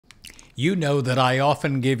You know that I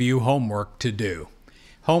often give you homework to do.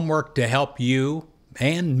 Homework to help you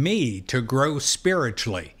and me to grow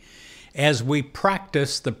spiritually as we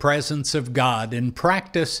practice the presence of God and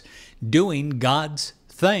practice doing God's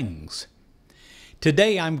things.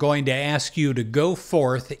 Today I'm going to ask you to go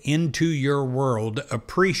forth into your world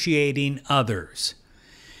appreciating others.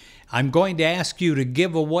 I'm going to ask you to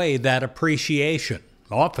give away that appreciation.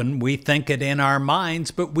 Often we think it in our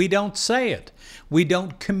minds, but we don't say it. We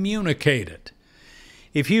don't communicate it.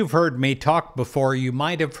 If you've heard me talk before, you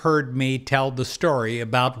might have heard me tell the story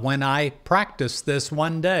about when I practiced this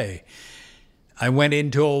one day. I went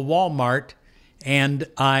into a Walmart and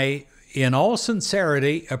I, in all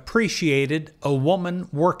sincerity, appreciated a woman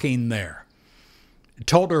working there.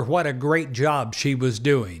 Told her what a great job she was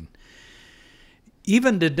doing.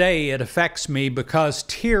 Even today, it affects me because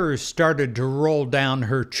tears started to roll down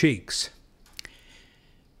her cheeks.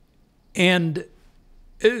 And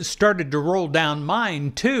it started to roll down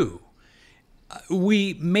mine, too.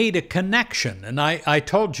 We made a connection. And I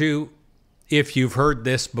told you, if you've heard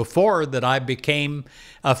this before, that I became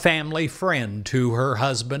a family friend to her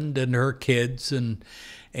husband and her kids.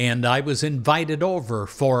 And I was invited over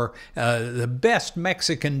for the best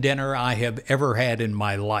Mexican dinner I have ever had in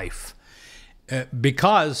my life.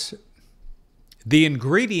 Because the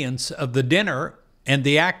ingredients of the dinner and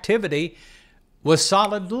the activity was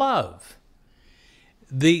solid love.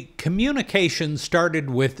 The communication started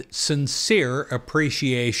with sincere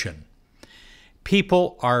appreciation.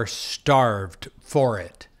 People are starved for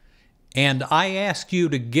it. And I ask you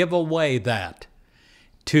to give away that,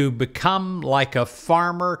 to become like a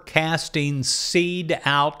farmer casting seed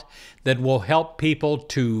out that will help people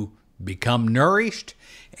to become nourished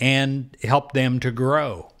and help them to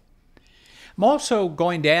grow. I'm also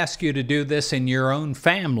going to ask you to do this in your own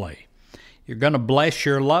family. You're going to bless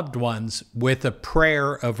your loved ones with a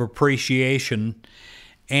prayer of appreciation,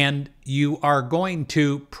 and you are going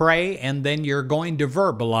to pray, and then you're going to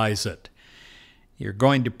verbalize it. You're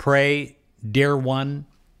going to pray, "Dear one,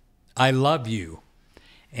 I love you,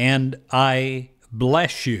 and I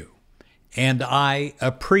bless you, and I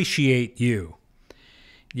appreciate you."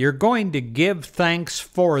 You're going to give thanks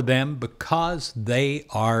for them because they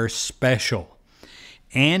are special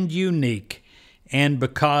and unique, and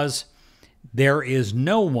because there is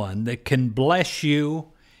no one that can bless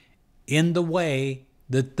you in the way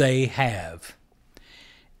that they have.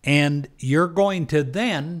 And you're going to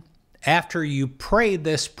then, after you pray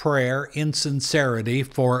this prayer in sincerity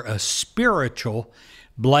for a spiritual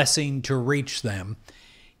blessing to reach them,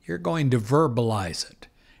 you're going to verbalize it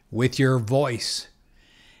with your voice.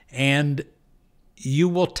 And you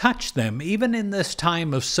will touch them, even in this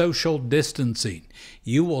time of social distancing.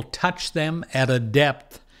 You will touch them at a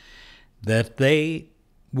depth that they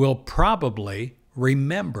will probably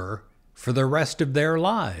remember for the rest of their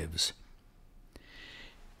lives.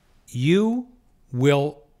 You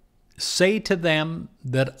will say to them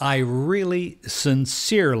that I really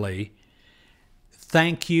sincerely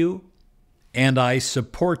thank you, and I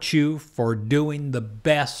support you for doing the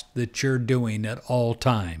best that you're doing at all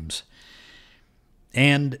times.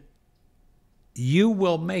 And you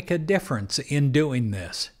will make a difference in doing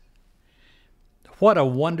this. What a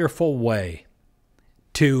wonderful way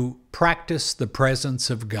to practice the presence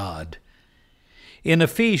of God. In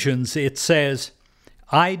Ephesians, it says,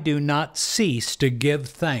 "I do not cease to give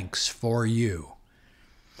thanks for you."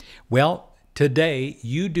 Well, today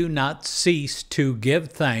you do not cease to give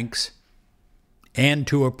thanks and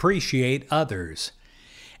to appreciate others,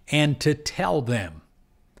 and to tell them.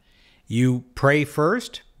 You pray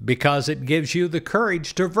first because it gives you the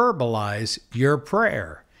courage to verbalize your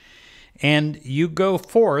prayer. And you go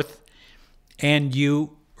forth and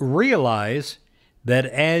you realize that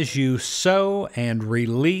as you sow and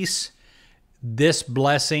release this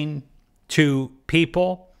blessing to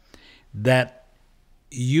people, that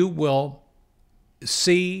you will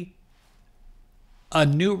see a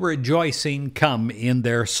new rejoicing come in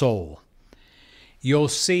their soul. You'll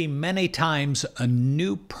see many times a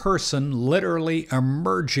new person literally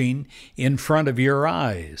emerging in front of your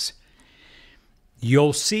eyes.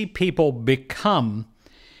 You'll see people become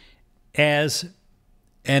as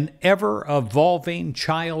an ever-evolving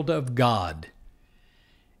child of God.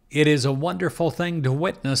 It is a wonderful thing to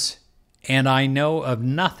witness, and I know of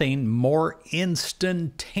nothing more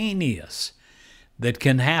instantaneous that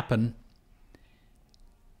can happen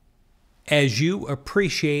as you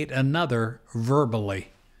appreciate another verbally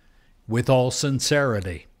with all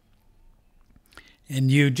sincerity.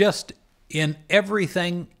 And you just, in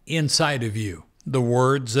everything inside of you, the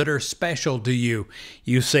words that are special to you.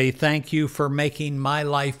 You say, thank you for making my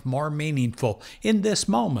life more meaningful in this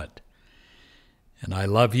moment. And I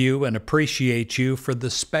love you and appreciate you for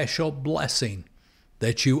the special blessing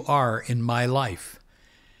that you are in my life.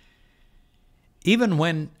 Even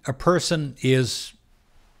when a person is,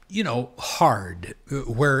 hard,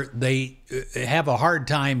 where they have a hard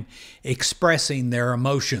time expressing their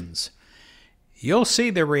emotions, you'll see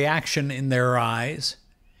the reaction in their eyes,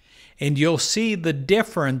 and you'll see the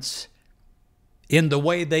difference in the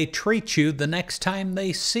way they treat you the next time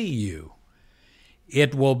they see you.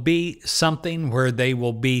 It will be something where they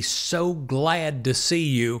will be so glad to see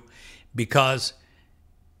you because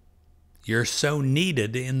you're so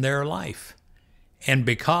needed in their life and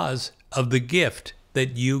because of the gift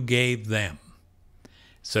that you gave them.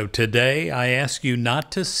 So today I ask you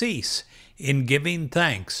not to cease in giving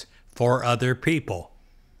thanks for other people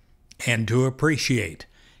and to appreciate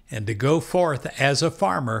and to go forth as a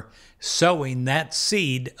farmer sowing that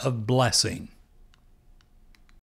seed of blessing.